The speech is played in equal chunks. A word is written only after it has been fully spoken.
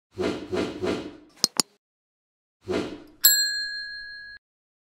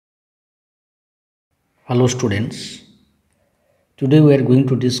Hello students, today we are going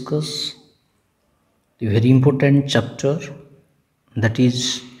to discuss the very important chapter, that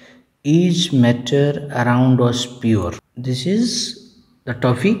is matter around us pure? This is the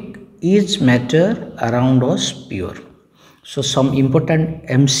topic, is matter around us pure? So some important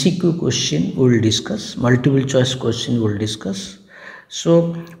MCQ question we will discuss, multiple choice question we will discuss.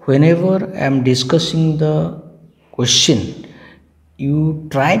 So whenever I am discussing the question, you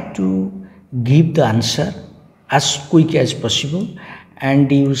try to give the answer as quick as possible and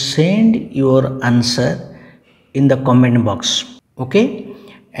you send your answer in the comment box. Okay,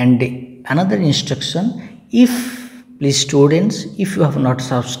 and another instruction, if please students, if you have not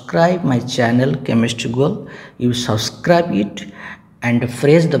subscribed my channel Chemistry Goal, you subscribe it and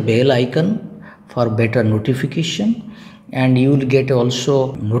press the bell icon for better notification, and you will get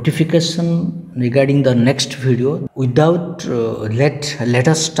also notification regarding the next video. Without let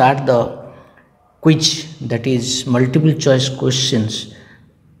us start the quiz, that is multiple choice questions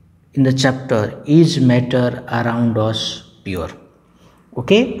in the chapter is matter around us pure?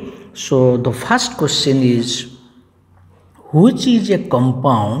 Okay, so the first question is, which is a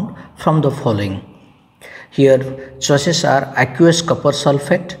compound from the following? Here choices are aqueous copper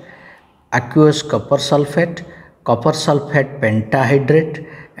sulfate, copper sulfate pentahydrate,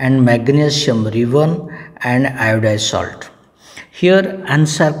 and magnesium ribbon and iodized salt. Here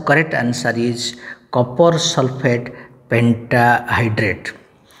correct answer is copper sulfate pentahydrate,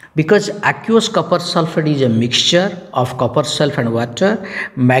 because aqueous copper sulfate is a mixture of copper sulfate and water,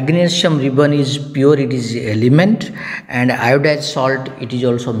 magnesium ribbon is pure, it is element, and iodized salt, it is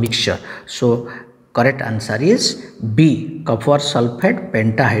also mixture. So correct answer is B, copper sulfate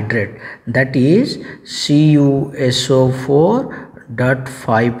pentahydrate, that is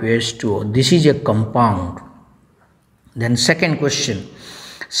CuSO4.5H2O. This is a compound. Then second question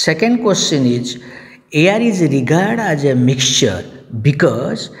is, air is regarded as a mixture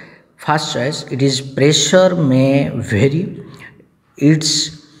because, first choice, it is pressure may vary,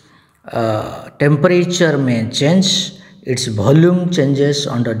 its temperature may change, its volume changes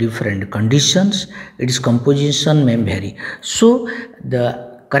under different conditions, its composition may vary. So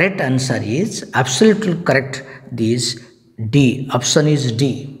the correct answer is absolutely correct, this D, option is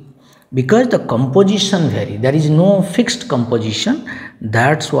D, because the composition vary, there is no fixed composition,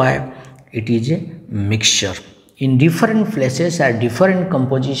 that's why it is a mixture. In different places are different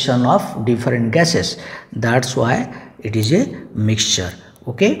composition of different gases, that's why it is a mixture.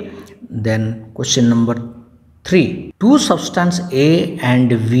 Okay, then question number 3, two substances A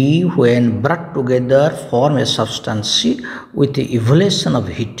and V when brought together form a substance C with the evolution of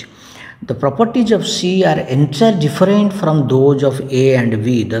heat. The properties of C are entirely different from those of A and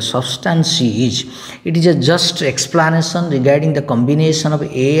V. The substance C is. It is a just explanation regarding the combination of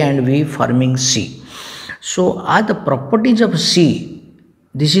A and V forming C. So are the properties of C,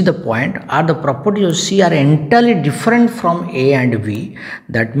 this is the point, are the properties of C are entirely different from A and V.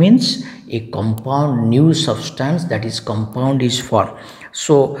 That means a compound, new substance, that is compound is formed.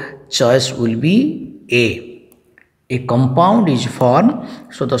 So choice will be A. A compound is formed,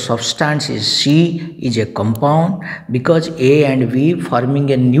 so the substance is C is a compound, because A and V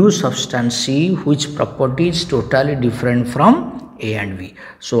forming a new substance C which property is totally different from A and V.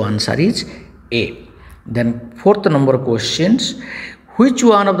 So answer is A. Then fourth number questions, which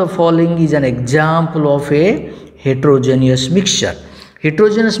one of the following is an example of a heterogeneous mixture?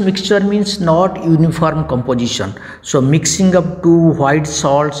 Heterogeneous mixture means not uniform composition. So mixing up two white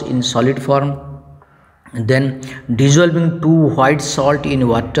salts in solid form, then dissolving two white salt in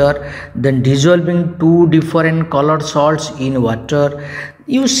water, then dissolving two different colored salts in water.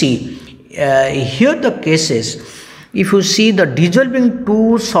 You see here the cases, if you see the dissolving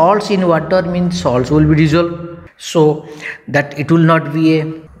two salts in water means salts will be dissolved, so that it will not be a,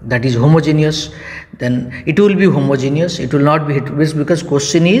 that is homogeneous, then it will be homogeneous, it will not be heterogeneous, because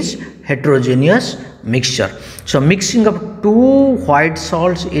question is heterogeneous mixture. So mixing of two white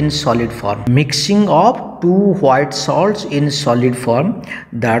salts in solid form,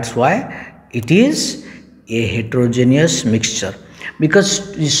 that's why it is a heterogeneous mixture,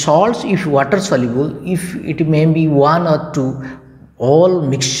 because the salts, if water soluble, if it may be one or two, all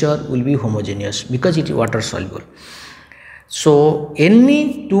mixture will be homogeneous because it is water soluble. So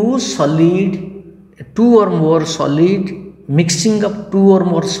any two or more solid, mixing up two or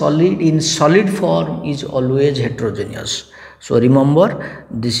more solid in solid form is always heterogeneous. So remember,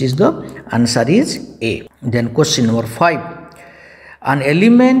 this is the answer is A. Then question number 5, an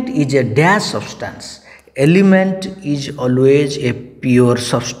element is a dash substance. Element is always a pure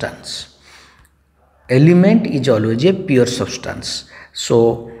substance. Element is always a pure substance.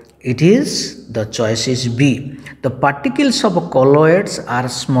 So it is the choice is B. The particles of colloids are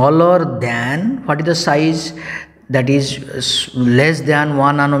smaller than, what is the size, that is less than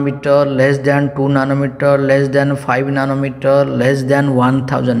 1 nanometer, less than 2 nanometer, less than 5 nanometer, less than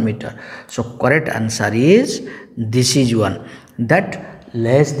 1000 meter. So correct answer is this is one, that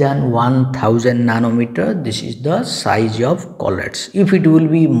less than 1000 nanometer, this is the size of colloids. If it will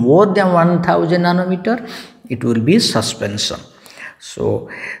be more than 1000 nanometer, it will be suspension. So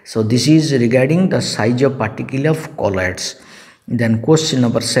this is regarding the size of particle of colloids. Then question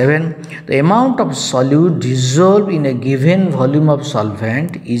number 7, the amount of solute dissolved in a given volume of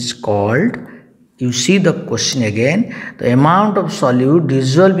solvent is called, you see the question again, the amount of solute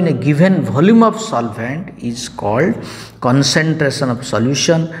dissolved in a given volume of solvent is called concentration of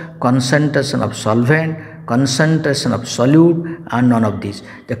solution, concentration of solvent, concentration of solute, and none of these.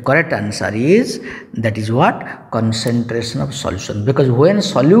 The correct answer is, that is what, concentration of solution, because when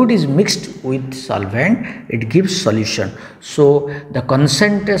solute is mixed with solvent, it gives solution. So the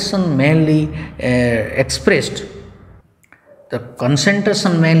concentration mainly expressed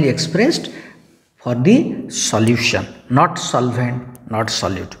for the solution, not solvent, not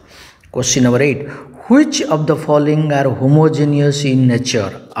solute. Question number 8, which of the following are homogeneous in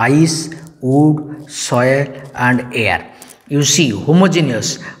nature? Ice, wood, soil, and air. You see,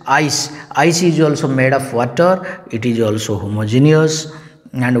 homogeneous, ice is also made of water, it is also homogeneous,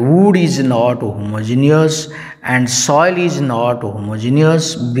 and wood is not homogeneous, and soil is not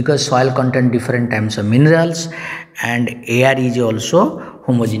homogeneous because soil contains different types of minerals, and air is also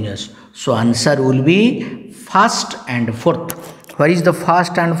homogeneous. So answer will be first and fourth. Where is the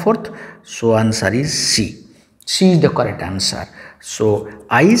first and fourth? So answer is C. C is the correct answer. So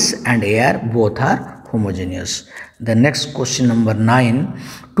ice and air both are homogeneous. The next question number 9.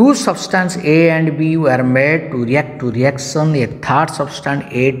 Two substances A and B were made to react to reaction a third substance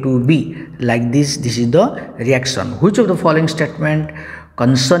A to B. Like this is the reaction. Which of the following statement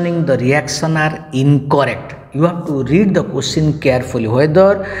concerning the reaction are incorrect? You have to read the question carefully,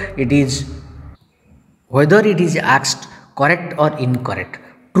 whether it is asked correct or incorrect,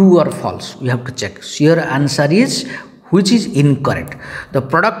 true or false. You have to check. So your answer is which is incorrect. The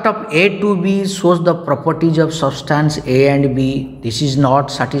product of A to B shows the properties of substance A and B. This is not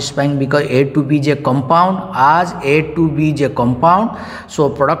satisfying because A to B is a compound. As A to B is a compound, so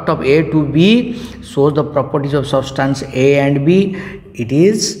product of A to B shows the properties of substance A and B. It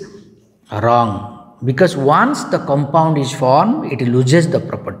is wrong because once the compound is formed, it loses the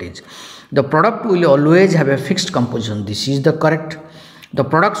properties. The product will always have a fixed composition. This is the correct. The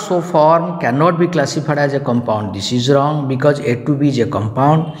product so formed cannot be classified as a compound. This is wrong because A to B is a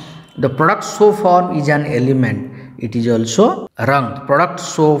compound. The product so formed is an element. It is also wrong. The product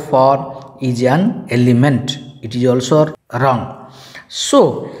so formed is an element. It is also wrong.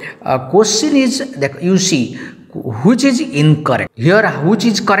 So, question is that you see which is incorrect. Here, which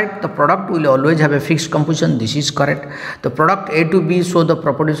is correct? The product will always have a fixed composition. This is correct. The product A to B show the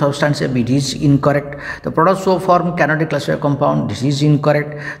properties of substance A. It is incorrect. The product so formed cannot be classified as a compound. This is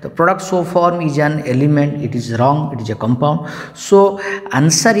incorrect. The product so formed is an element. It is wrong. It is a compound. So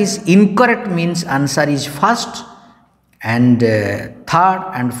answer is incorrect means answer is first and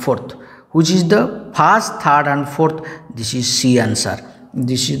third and fourth. Which is the first, third, and fourth? This is C answer.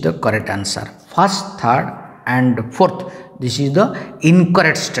 This is the correct answer. First, third, and fourth. This is the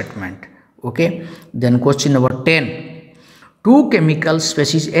incorrect statement. Okay. Then question number 10. Two chemical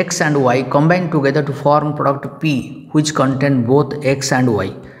species X and Y combine together to form product P, which contain both X and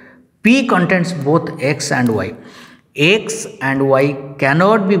Y. P contains both X and Y. X and Y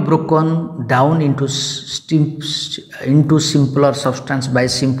cannot be broken down into simpler substance by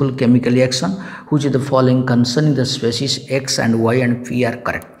simple chemical reaction. Which of the following concerning the species X and Y and P are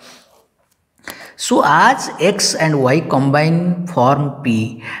correct? So as X and Y combine form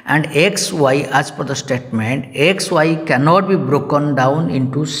P, and XY, as per the statement, XY cannot be broken down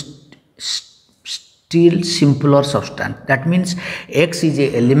into still simpler substance. That means X is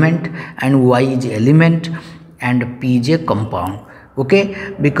a element and Y is a element and P is a compound. Okay,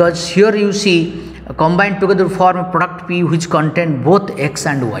 because here you see combined together to form a product P which contain both X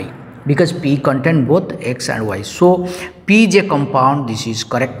and Y, because P contain both X and Y. So P is a compound. This is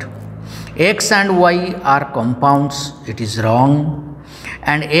correct. X and Y are compounds. It is wrong.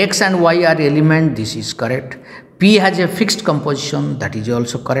 And X and Y are element. This is correct. P has a fixed composition. That is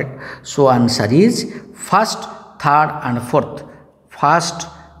also correct. So answer is first, third, and fourth. First,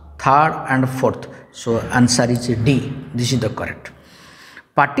 third, and fourth. So answer is D. This is the correct.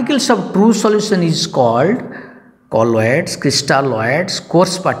 Particles of true solution is called colloids, crystalloids,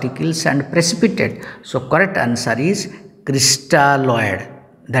 coarse particles, and precipitate. So correct answer is crystalloid.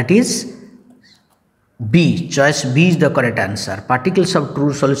 that is B. Choice B is the correct answer. Particles of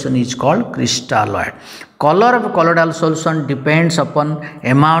true solution is called crystalloid. Color of colloidal solution depends upon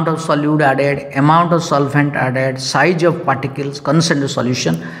amount of solute added, amount of solvent added, size of particles, concentrated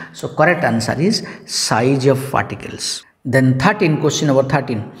solution. So correct answer is size of particles. Then 13, question number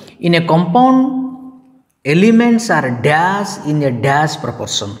 13. In a compound, elements are dash in a dash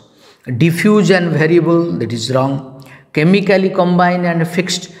proportion. Diffuse and variable, that is wrong. Chemically combined and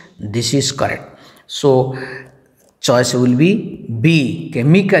fixed, this is correct. So choice will be B.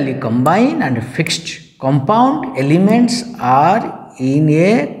 Chemically combined and fixed. Compound elements are in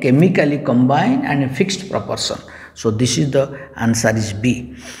a chemically combined and fixed proportion. So this is the answer is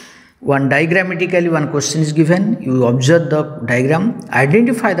B. One diagrammatically one question is given. You observe the diagram.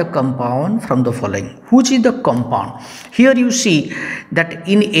 Identify the compound from the following. Which is the compound? Here you see that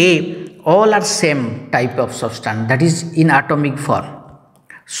in A all are same type of substance, that is in atomic form.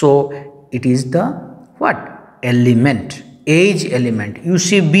 So it is the what? Element. A is element. You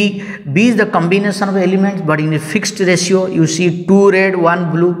see B is the combination of elements, but in a fixed ratio. You see 2 red,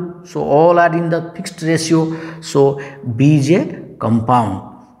 1 blue. So all are in the fixed ratio. So B is a compound.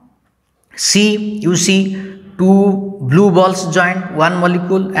 C, you see 2 blue balls joined, 1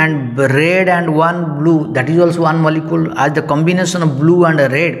 molecule, and red and 1 blue, that is also 1 molecule, as the combination of blue and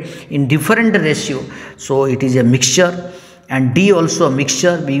red in different ratio. So it is a mixture. And D also a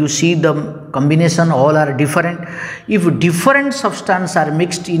mixture. You see the combination all are different. If different substances are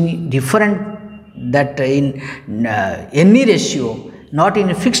mixed in different, that in any ratio, not in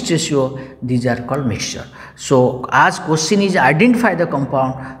a fixed ratio, these are called mixture. So as question is identify the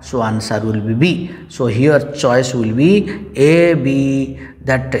compound, so answer will be B. So here choice will be A, B,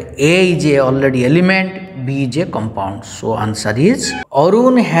 that A is a already element, B is a compound. So answer is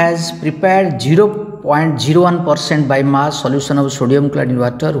Arun has prepared 0.01% by mass solution of sodium chloride in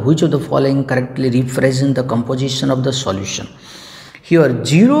water. Which of the following correctly represents the composition of the solution? Here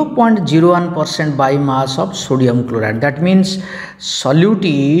 0.01% by mass of sodium chloride, that means solute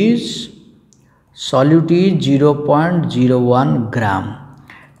is 0.01 gram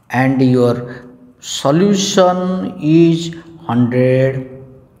and your solution is 100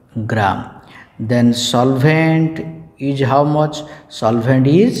 gram. Then solvent is how much? Solvent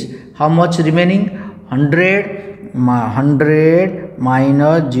is how much remaining? 100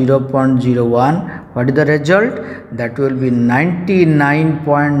 minus 0.01. What is the result? That will be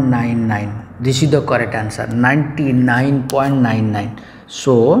 99.99. This is the correct answer, 99.99.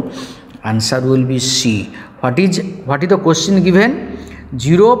 So answer will be C. What is the question given?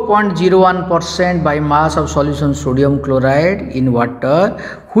 0.01% by mass of solution sodium chloride in water.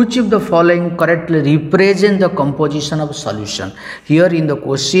 Which of the following correctly represent the composition of solution? Here in the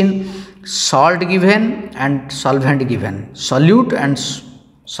question, salt given and solvent given, solute and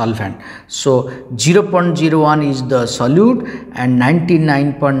solvent. So 0.01 is the solute and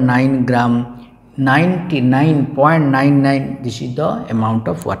 99.9 gram, 99.99, this is the amount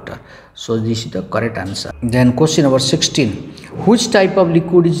of water. So this is the correct answer. Then question number 16. Which type of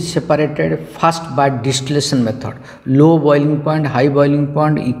liquid is separated first by distillation method? Low boiling point, high boiling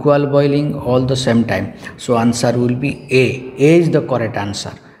point, equal boiling, all the same time. So answer will be A. A is the correct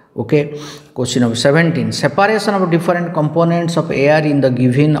answer. Okay. Question number 17. Separation of different components of air in the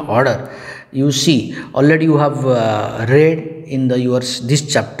given order. You see already you have read in the this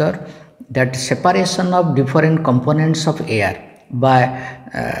chapter that separation of different components of air by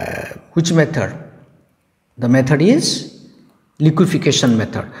which method? The method is liquefaction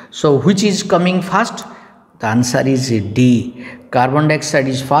method. So which is coming first? The answer is D. Carbon dioxide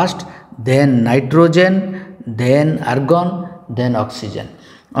is first, then nitrogen, then argon, then oxygen.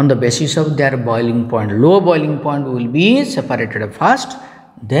 On the basis of their boiling point, low boiling point will be separated first,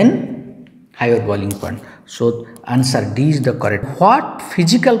 then higher boiling point. So answer D is the correct. What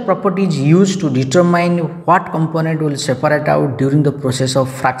physical property is used to determine what component will separate out during the process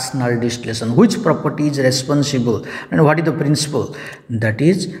of fractional distillation? Which property is responsible and what is the principle? That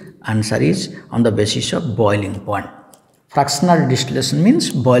is, answer is on the basis of boiling point. Fractional distillation means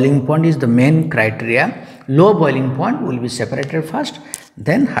boiling point is the main criteria. Low boiling point will be separated first,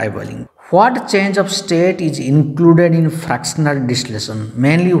 then high boiling. What change of state is included in fractional distillation?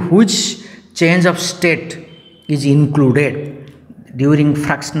 Mainly which change of state is included during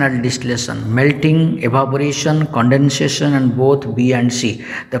fractional distillation? Melting, evaporation, condensation, and both B and C.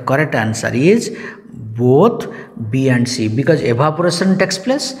 The correct answer is both B and C, because evaporation takes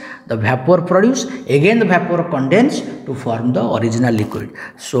place, the vapor produced, again the vapor condensed to form the original liquid.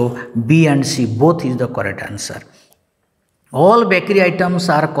 So B and C both is the correct answer. All bakery items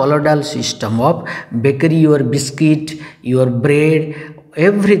are colloidal system of bakery, your biscuit, your bread,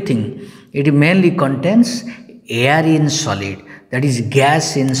 everything. It mainly contains air in solid, that is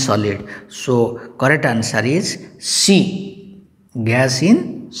gas in solid. So correct answer is C, gas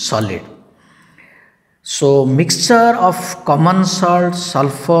in solid. So mixture of common salt,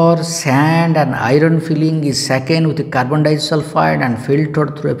 sulfur, sand and iron filling is shaken with carbon disulfide and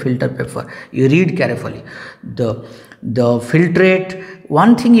filtered through a filter paper. You read carefully. The filtrate,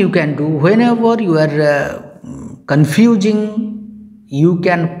 one thing you can do whenever you are confusing, you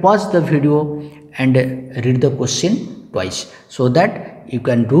can pause the video and read the question twice, so that you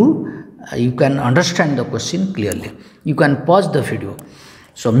can understand the question clearly. You can pause the video.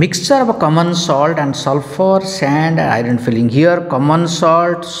 So mixture of a common salt and sulfur, sand and iron filling. Here common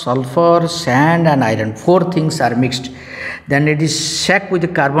salt, sulfur, sand and iron, 4 things are mixed. Then it is shaken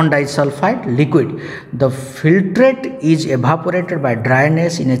with carbon disulfide liquid. The filtrate is evaporated by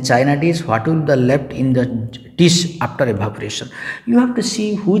dryness in a china dish. What will be left in the dish after evaporation? You have to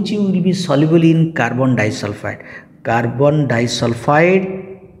see which will be soluble in carbon disulfide. Carbon disulfide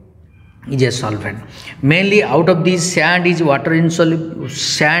is a solvent. Mainly out of these, sand is water insoluble,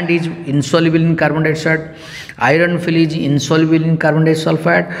 sand is insoluble in carbon dioxide, iron fill is insoluble in carbon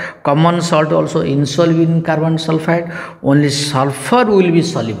disulfide, common salt also insoluble in carbon sulfide. Only sulfur will be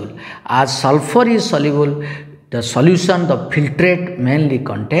soluble. As sulfur is soluble, the solution, the filtrate mainly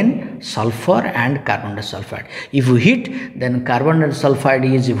contain sulfur and carbon disulfide. If you heat, then carbon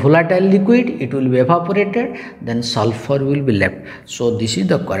disulfide is volatile liquid, it will be evaporated, then sulfur will be left. So this is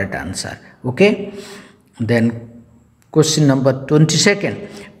the correct answer. Okay. Then question number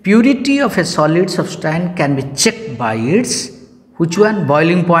 22nd. Purity of a solid substance can be checked by its which one?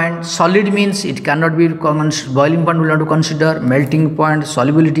 Boiling point. Solid means it cannot be boiling point will not consider. Melting point,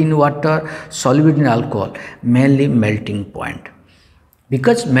 solubility in water, solubility in alcohol. Mainly melting point.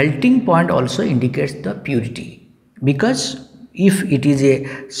 Because melting point also indicates the purity. Because if it is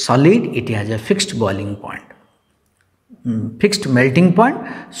a solid, it has a fixed boiling point. Fixed melting point.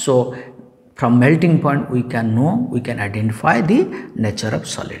 So from melting point we can identify the nature of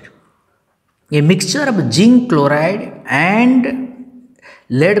solid. A mixture of zinc chloride and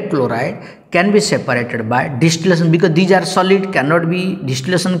lead chloride can be separated by distillation, because these are solid,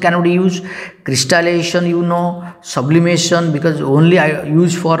 distillation cannot be used. Crystallization, sublimation, because only I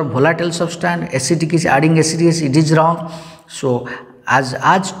use for volatile substance. Acidic is adding acidic, it is wrong. So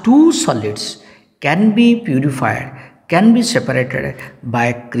as two solids can be purified, can be separated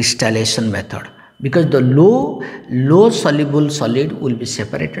by crystallization method, because the low soluble solid will be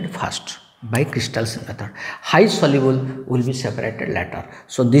separated first by crystallization method. High soluble will be separated later.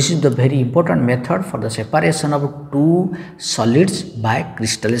 So this is the very important method for the separation of two solids by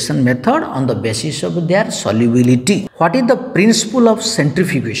crystallization method on the basis of their solubility. What is the principle of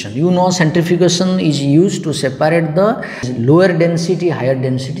centrifugation? Centrifugation is used to separate the lower density, higher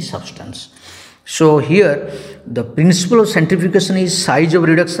density substance. So here the principle of centrifugation is size of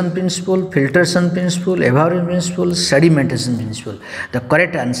reduction principle, filtration principle, evaporation principle, sedimentation principle. The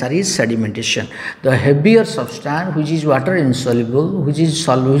correct answer is sedimentation. The heavier substance which is water insoluble, which is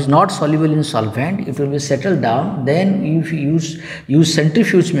not soluble in solvent, it will be settled down. Then if you use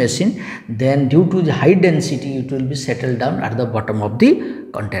centrifuge machine, then due to the high density it will be settled down at the bottom of the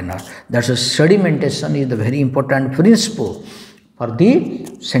container. That's a sedimentation is the very important principle for the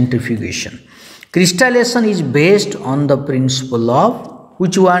centrifugation. Crystallization is based on the principle of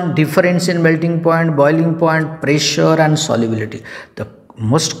which one? Difference in melting point, boiling point, pressure and solubility. The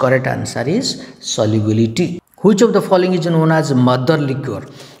most correct answer is solubility. Which of the following is known as mother liquor?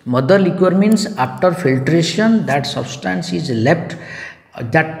 Mother liquor means after filtration that substance is left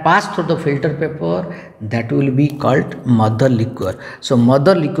that pass through the filter paper, that will be called mother liquor. So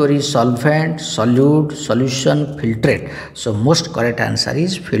mother liquor is solvent, solute, solution, filtrate. So most correct answer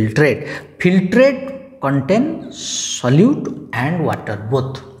is filtrate. Filtrate contain solute and water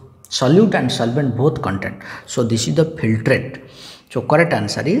both. Solute and solvent both contain. So this is the filtrate. So correct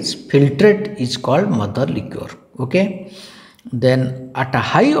answer is filtrate is called mother liquor. Okay. Then at a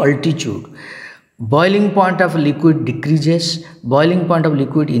high altitude, boiling point of liquid decreases, boiling point of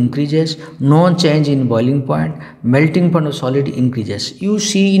liquid increases, no change in boiling point, melting point of solid increases. You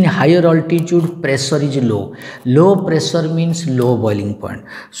see in higher altitude pressure is low. Low pressure means low boiling point.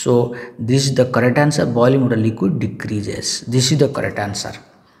 So this is the correct answer, boiling point of liquid decreases. This is the correct answer.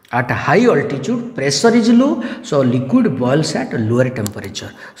 At high altitude pressure is low, so liquid boils at a lower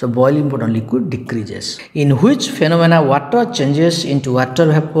temperature. So boiling point of liquid decreases. In which phenomena water changes into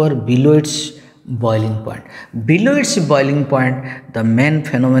water vapor below its boiling point? Below its boiling point, the main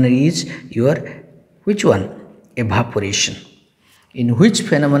phenomenon is your which one? Evaporation. In which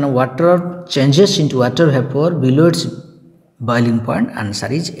phenomena water changes into water vapor below its Boiling point,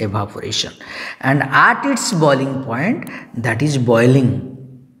 answer is evaporation. And at its boiling point, that is boiling.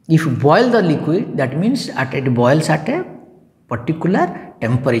 If you boil the liquid, that means it boils at a particular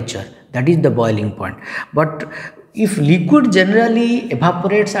temperature. That is the boiling point. But if liquid generally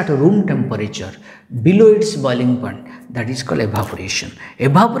evaporates at room temperature below its boiling point, that is called evaporation.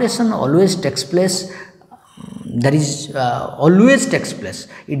 Evaporation always takes place. Always takes place.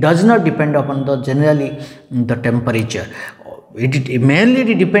 It does not depend upon the generally the temperature. It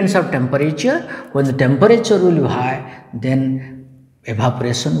mainly depends on temperature. When the temperature will be high, then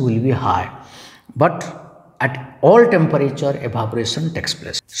evaporation will be high. But at all temperature, evaporation takes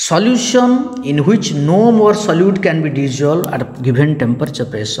place. Solution in which no more solute can be dissolved at a given temperature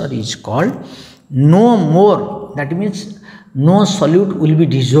pressure is called no more. That means no solute will be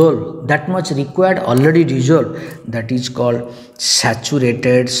dissolved. That much required already dissolved. That is called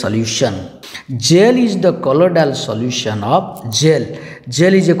saturated solution. Gel is the colloidal solution of gel.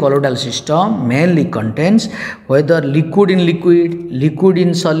 Gel is a colloidal system, mainly contains whether liquid in liquid, liquid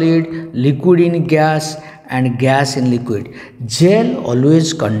in solid, liquid in gas, and gas in liquid. Gel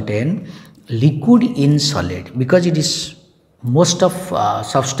always contain liquid in solid because it is most of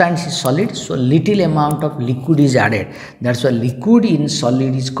substance is solid, so little amount of liquid is added. That's why liquid in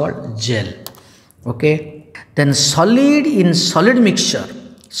solid is called gel. Okay. Then solid in solid mixture.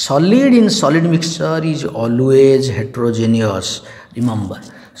 Solid in solid mixture is always heterogeneous. Remember,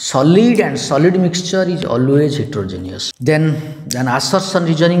 solid and solid mixture is always heterogeneous. Then assertion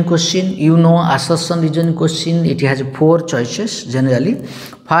reasoning question. You know assertion reasoning question, it has 4 choices generally.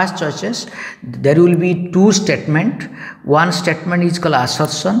 First choices, there will be 2 statements. One statement is called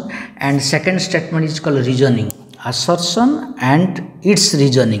assertion and second statement is called reasoning. Assertion and its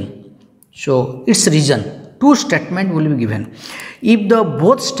reasoning. So its reason. 2 statements will be given. If the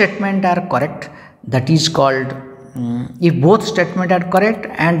both statements are correct, that is called if both statements are correct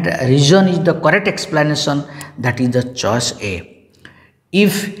and reason is the correct explanation, that is the choice A.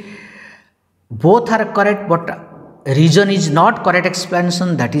 If both are correct but reason is not correct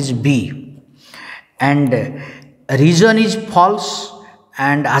explanation, that is B. And reason is false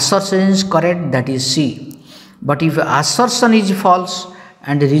and assertion is correct, that is C. But if assertion is false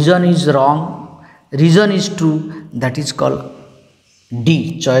and reason is wrong, reason is true, that is called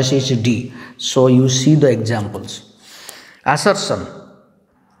D. Choice is D. So you see the examples. Assertion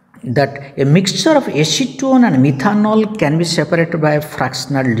that a mixture of acetone and methanol can be separated by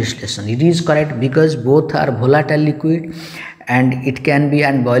fractional distillation. It is correct because both are volatile liquid and it can be,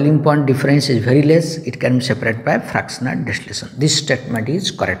 and boiling point difference is very less, it can be separated by fractional distillation. This statement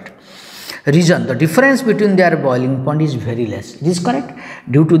is correct. Reason, the difference between their boiling point is very less. It is correct.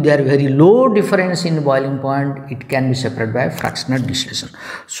 Due to their very low difference in boiling point, it can be separated by fractional distillation.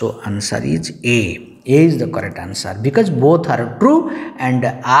 So answer is A. A is the correct answer because both are true and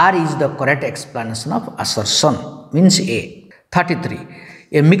R is the correct explanation of assertion, means A. 33.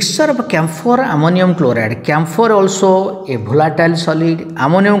 A mixture of camphor ammonium chloride. Camphor also a volatile solid,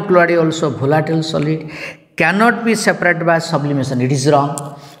 ammonium chloride also volatile solid, cannot be separated by sublimation. It is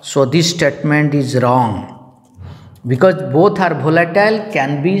wrong. So this statement is wrong because both are volatile,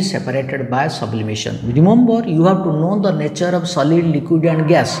 can be separated by sublimation. Remember, you have to know the nature of solid, liquid and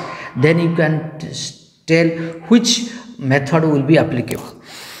gas. Then you can tell which method will be applicable.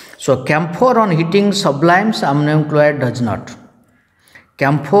 So camphor on heating sublimes, ammonium chloride does not.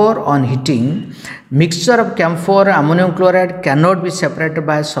 Camphor on heating, mixture of camphor ammonium chloride cannot be separated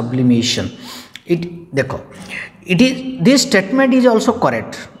by sublimation. This statement is also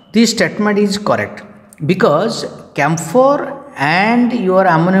correct. This statement is correct because camphor and your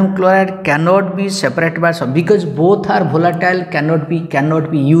ammonium chloride cannot be separated by because both are volatile, cannot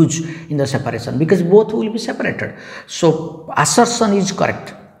be used in the separation because both will be separated. So assertion is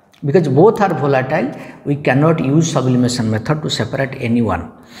correct because both are volatile, we cannot use sublimation method to separate any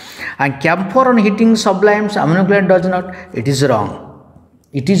one. And camphor on heating sublimes, ammonium chloride does not. It is wrong.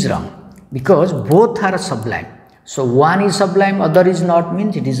 It is wrong because both are sublime. So one is sublime, other is not,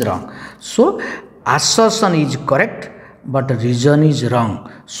 means it is wrong. So assertion is correct, but reason is wrong.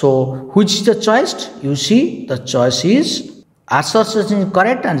 So which is the choice? You see, the choice is assertion is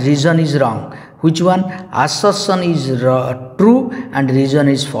correct and reason is wrong. Which one? Assertion is true and reason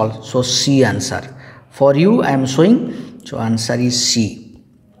is false. So C answer. For you I am showing, so answer is C.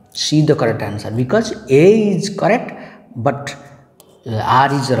 C the correct answer because A is correct but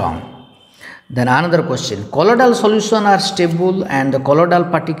R is wrong. Then another question, colloidal solution are stable and the colloidal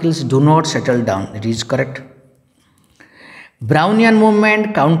particles do not settle down. It is correct. Brownian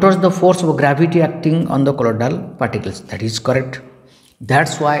movement counters the force of gravity acting on the colloidal particles. That is correct.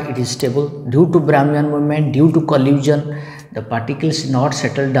 That's why it is stable. Due to Brownian movement, due to collision, the particles not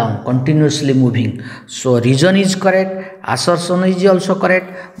settle down, continuously moving. So reason is correct, assertion is also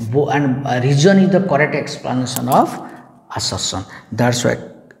correct, and reason is the correct explanation of assertion. That's why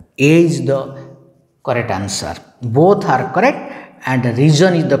A is the correct answer. Both are correct and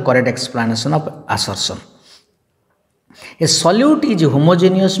reason is the correct explanation of assertion. A solute is a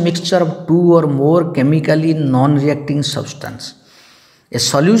homogeneous mixture of two or more chemically non-reacting substances. A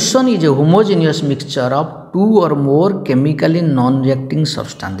solution is a homogeneous mixture of two or more chemically non-reacting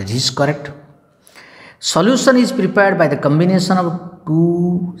substances. This is correct. Solution is prepared by the combination of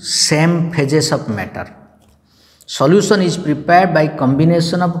two same phases of matter. Solution is prepared by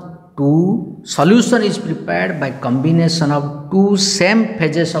combination of two same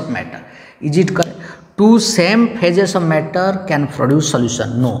phases of matter. Is it correct? Two same phases of matter can produce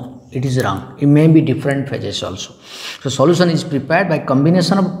solution. No, it is wrong. It may be different phases also. So solution is prepared by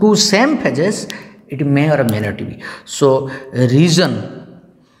combination of two same phases. It may or may not be. So reason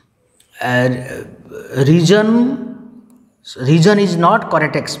is not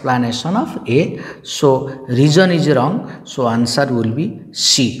correct explanation of A. So reason is wrong. So answer will be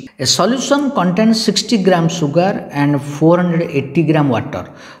C. A solution contains 60 gram sugar and 480 gram water.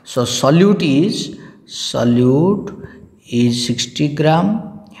 So solute is 60 gram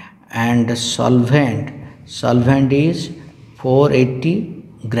and solvent is 480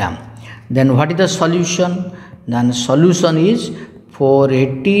 gram. Then what is the solution? Then solution is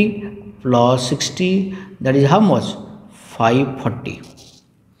 480 plus 60, that is how much? 540.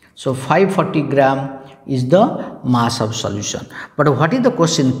 So 540 gram is the mass of solution. But what is the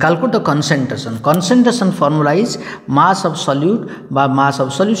question? Calculate the concentration. Concentration formula is mass of solute by mass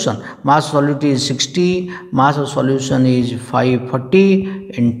of solution. Mass of solute is 60, mass of solution is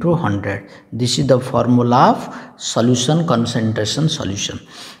 540 into 100. This is the formula of solution concentration solution.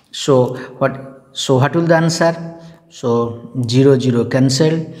 So what will the answer? So 0 0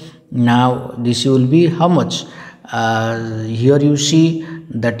 cancelled. Now this will be how much? Here you see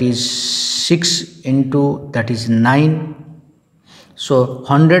that is 6 into that is 9. So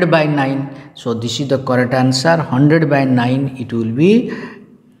 100 by 9. So this is the correct answer. 100 by 9 it will be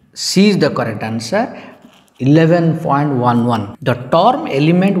C is the correct answer. 11.11. The term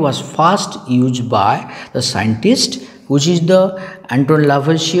element was first used by the scientist, which is the Antoine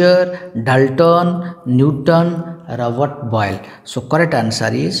Lavoisier, Dalton, Newton, Robert Boyle. So correct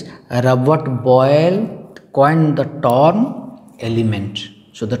answer is Robert Boyle coined the term element.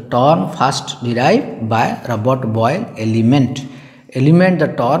 So the term first derived by Robert Boyle, element. Element, the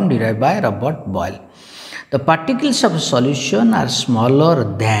term derived by Robert Boyle. The particles of solution are smaller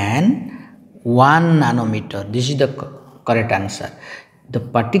than 1 nanometer. This is the correct answer. The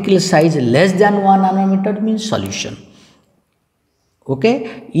particle size less than 1 nanometer means solution.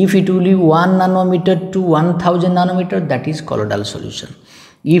 Okay, if it will be 1 nanometer to 1000 nanometer, that is colloidal solution.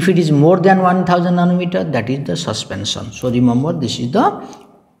 If it is more than 1000 nanometer, that is the suspension. So remember, this is the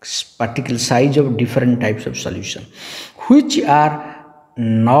particle size of different types of solution, which are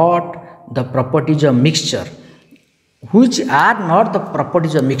not the properties of mixture.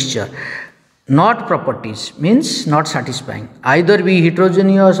 Not properties means not satisfying. Either be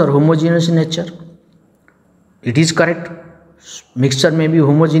heterogeneous or homogeneous in nature. It is correct. Mixture may be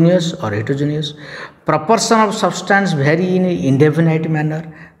homogeneous or heterogeneous. Proportion of substance vary in indefinite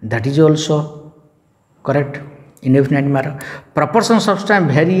manner. That is also correct. Indefinite manner. Proportion of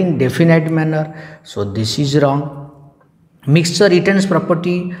substance vary in definite manner. So this is wrong. Mixture retains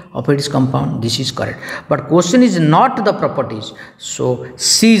property of its compound. This is correct. But question is not the properties. So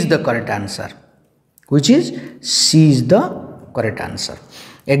C is the correct answer. Which is C is the correct answer.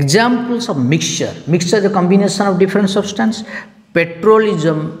 Examples of mixture. Mixture is a combination of different substances. Petrol is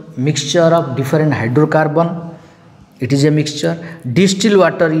a mixture of different hydrocarbon. It is a mixture. Distilled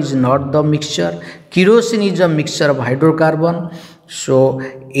water is not the mixture. Kerosene is a mixture of hydrocarbon. So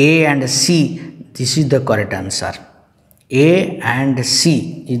A and C, this is the correct answer. A and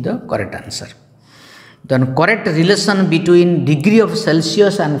C is the correct answer. Then correct relation between degree of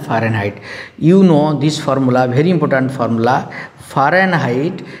Celsius and Fahrenheit. You know this formula, very important formula.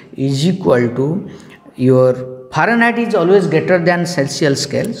 Fahrenheit is equal to your Fahrenheit is always greater than Celsius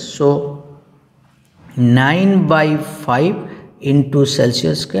scale. So 9 by 5 into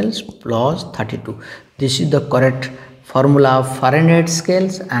Celsius scales plus 32. This is the correct formula of Fahrenheit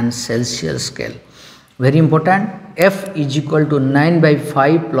scales and Celsius scale. Very important. F is equal to 9 by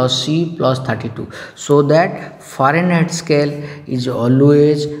 5 plus C plus 32. So that Fahrenheit scale is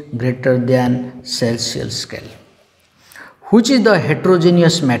always greater than Celsius scale. Which is the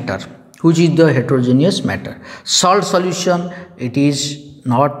heterogeneous matter? Salt solution, it is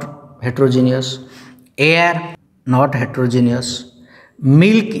not heterogeneous. Air, not heterogeneous.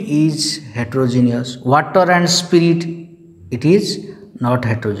 Milk is heterogeneous. Water and spirit, it is not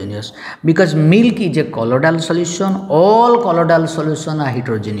heterogeneous, because milk is a colloidal solution. All colloidal solutions are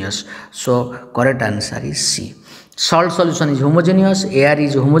heterogeneous. So correct answer is C. Salt solution is homogeneous, air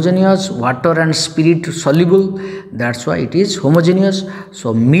is homogeneous, water and spirit soluble, that's why it is homogeneous.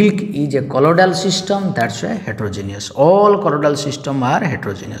 So milk is a colloidal system, that's why heterogeneous. All colloidal systems are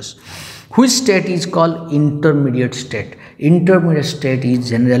heterogeneous. Which state is called intermediate state? Intermediate state is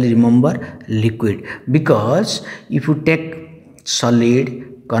generally, remember, liquid, because if you take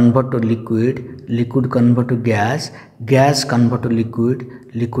solid, convert to liquid, liquid convert to gas, gas convert to liquid,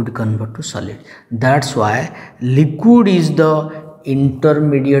 liquid convert to solid. That's why liquid is the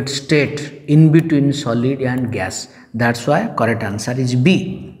intermediate state in between solid and gas. That's why correct answer is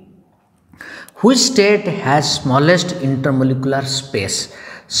B. Which state has smallest intermolecular space?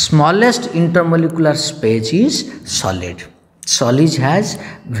 Smallest intermolecular space is solid. Solid has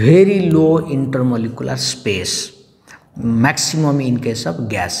very low intermolecular space, maximum in case of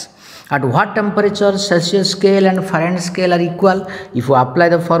gas. At what temperature Celsius scale and Fahrenheit scale are equal? If you apply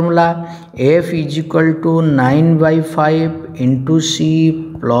the formula, F is equal to 9/5 into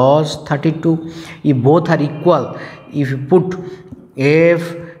C plus 32. If both are equal, if you put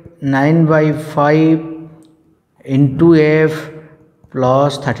F 9/5 into F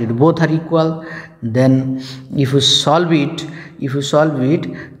plus 32, both are equal, then if you solve it,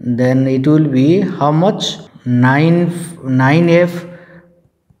 then it will be how much? 9F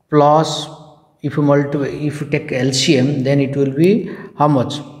plus, if you multiply, if you take LCM, then it will be how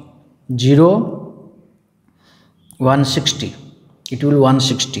much? 160. It will be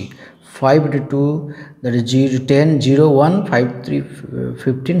 160. 5 to 2, that is 0, 10, 0, 1, 5, 3,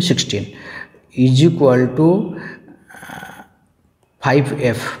 15, 16 is equal to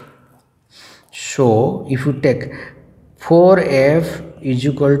 5F. So if you take 4F is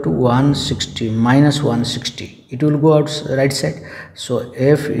equal to 160 minus 160, it will go out right side. So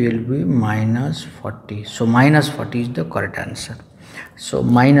F will be minus 40. So minus 40 is the correct answer. So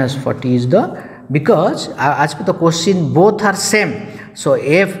minus 40 is the, because as per the question both are same. So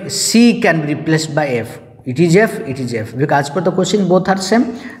F, C can be replaced by F. It is F, it is F. Because as per the question both are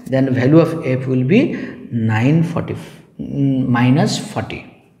same, then value of F will be 940 minus 40.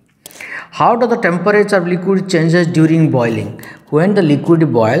 How does the temperature of liquid changes during boiling? When the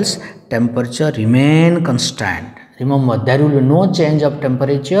liquid boils, temperature remain constant. Remember, there will be no change of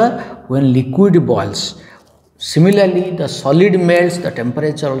temperature when liquid boils. Similarly, the solid melts, the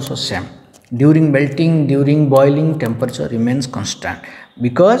temperature also same. During melting, during boiling, temperature remains constant,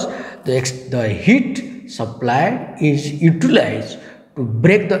 because the heat supplied is utilized to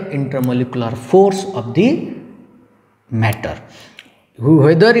break the intermolecular force of the matter.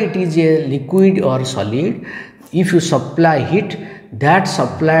 Whether it is a liquid or solid, if you supply heat, that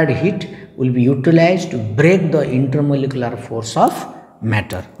supplied heat will be utilized to break the intermolecular force of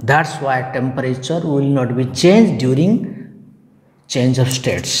matter. That's why temperature will not be changed during change of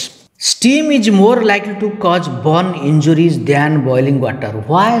states. Steam is more likely to cause burn injuries than boiling water.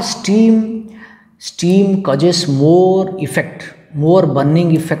 Why steam causes more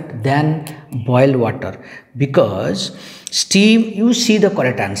burning effect than boiled water? Because steam, you see the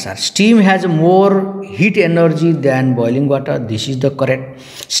correct answer. Steam has more heat energy than boiling water. This is the correct.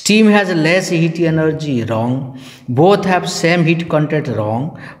 Steam has less heat energy. Wrong. Both have same heat content.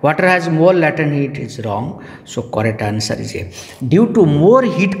 Wrong. Water has more latent heat. Is wrong. So correct answer is A. Due to more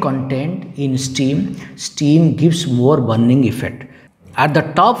heat content in steam, steam gives more burning effect. At the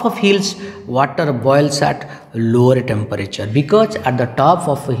top of hills, water boils at lower temperature, because at the top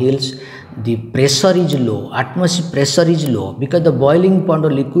of hills the pressure is low, atmospheric pressure is low, because the boiling point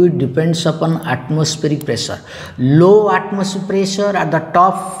of liquid depends upon atmospheric pressure. Low atmospheric pressure at the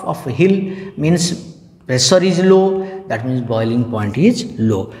top of a hill means pressure is low, that means boiling point is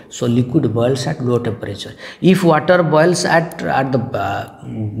low. So liquid boils at low temperature. If water boils at the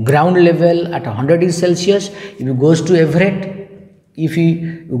ground level at 100 degrees Celsius, if it goes to Everest, if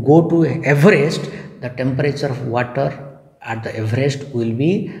you go to Everest, the temperature of water at the Everest will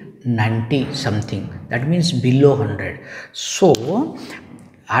be 90 something, that means below 100. So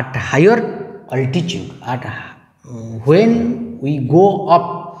at higher altitude, when we go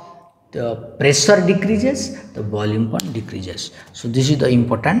up, the pressure decreases, the boiling point decreases. So this is the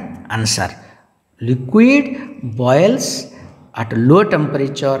important answer. Liquid boils at a low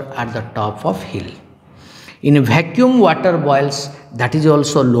temperature at the top of hill. In vacuum, water boils, that is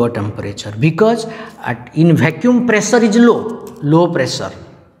also low temperature, because in vacuum pressure is low pressure.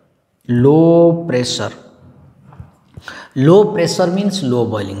 Low pressure means low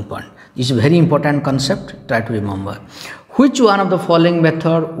boiling point. This is a very important concept. Try to remember. Which one of the following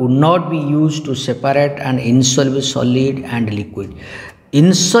method would not be used to separate an insoluble solid and liquid?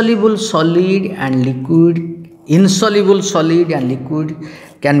 Insoluble solid and liquid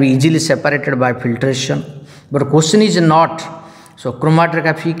can be easily separated by filtration, but question is not. So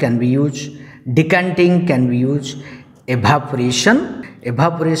chromatography can be used, decanting can be used, evaporation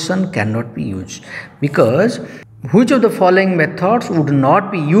cannot be used, because which of the following methods would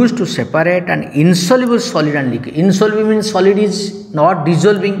not be used to separate an insoluble solid and liquid? Insoluble means solid is not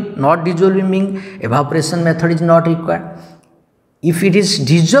dissolving, means evaporation method is not required. If it is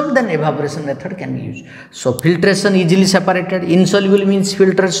dissolved, then evaporation method can be used. So filtration easily separated. Insoluble means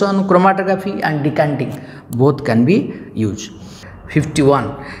filtration, chromatography and decanting both can be used.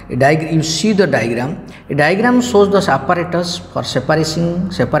 51. You see the diagram. A diagram shows the apparatus for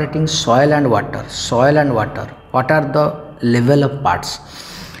separating soil and water. What are the level of parts?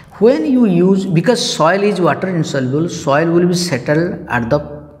 When you use, because soil is water insoluble, soil will be settled at the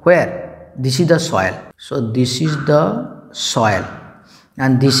where? This is the soil. So this is the soil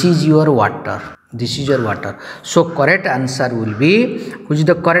and this is your water. So correct answer will be, which is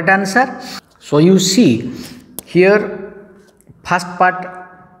the correct answer? So you see here, first part,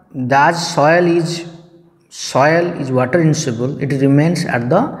 the soil is water insoluble, it remains at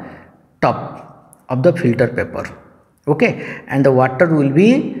the top of the filter paper, okay, and the water will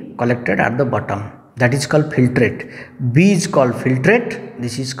be collected at the bottom. That is called filtrate. B is called filtrate,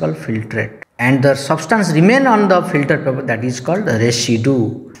 this is called filtrate, and the substance remain on the filter paper, that is called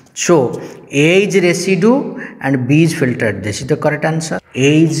residue. So A is residue and B is filtered. This is the correct answer.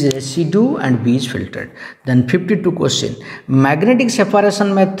 A is residue and B is filtered. Then 52 question. Magnetic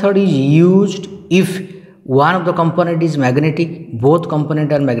separation method is used if one of the component is magnetic, both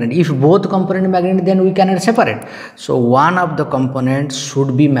component are magnetic. If both component are magnetic, then we cannot separate. So one of the components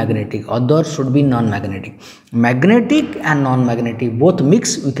should be magnetic, other should be non-magnetic. Magnetic and non-magnetic both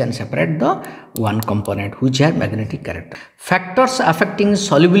mix, we can separate the one component which has magnetic character. Factors affecting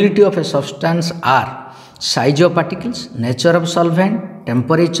solubility of a substance are size of particles, nature of solvent,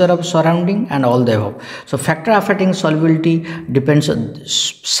 temperature of surrounding, and all the above. So factor affecting solubility depends on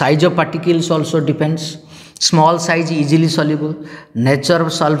size of particles, also depends. Small size easily soluble. Nature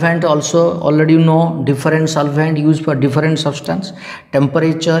of solvent also already know, different solvent used for different substance.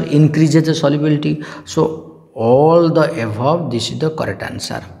 Temperature increases the solubility. So all the above, this is the correct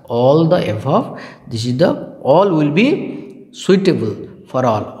answer. All the above, this is the, all will be suitable for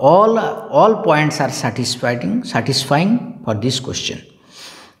all. All points are satisfying for this question.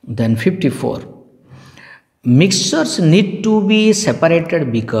 Then 54. Mixtures need to be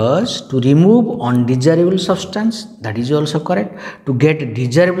separated because to remove undesirable substance, that is also correct. To get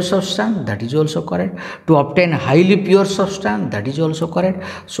desirable substance, that is also correct. To obtain highly pure substance, that is also correct.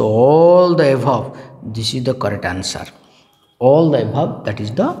 So all the above, this is the correct answer. All the above, that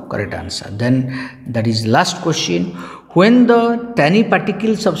is the correct answer. Then that is last question. When the tiny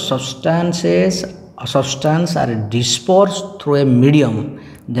particles of substance are dispersed through a medium,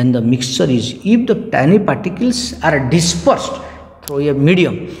 then the mixture is, if the tiny particles are dispersed through a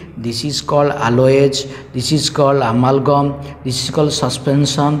medium, this is called alloys, this is called amalgam, this is called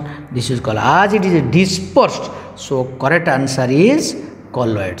suspension, this is called, as it is dispersed, so correct answer is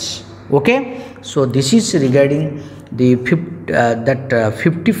colloids. Okay, so this is regarding the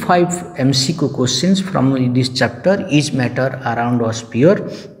 55 MCQ questions from this chapter. Each matter around was pure.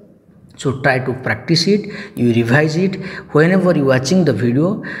 So try to practice it, you revise it. Whenever you are watching the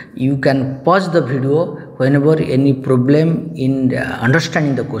video, you can pause the video. Whenever any problem in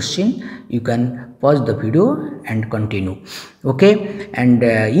understanding the question, you can pause the video and continue. Okay, and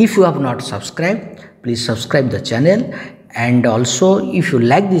if you have not subscribed, please subscribe the channel. And also, if you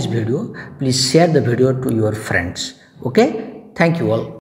like this video, please share the video to your friends. Okay, thank you all.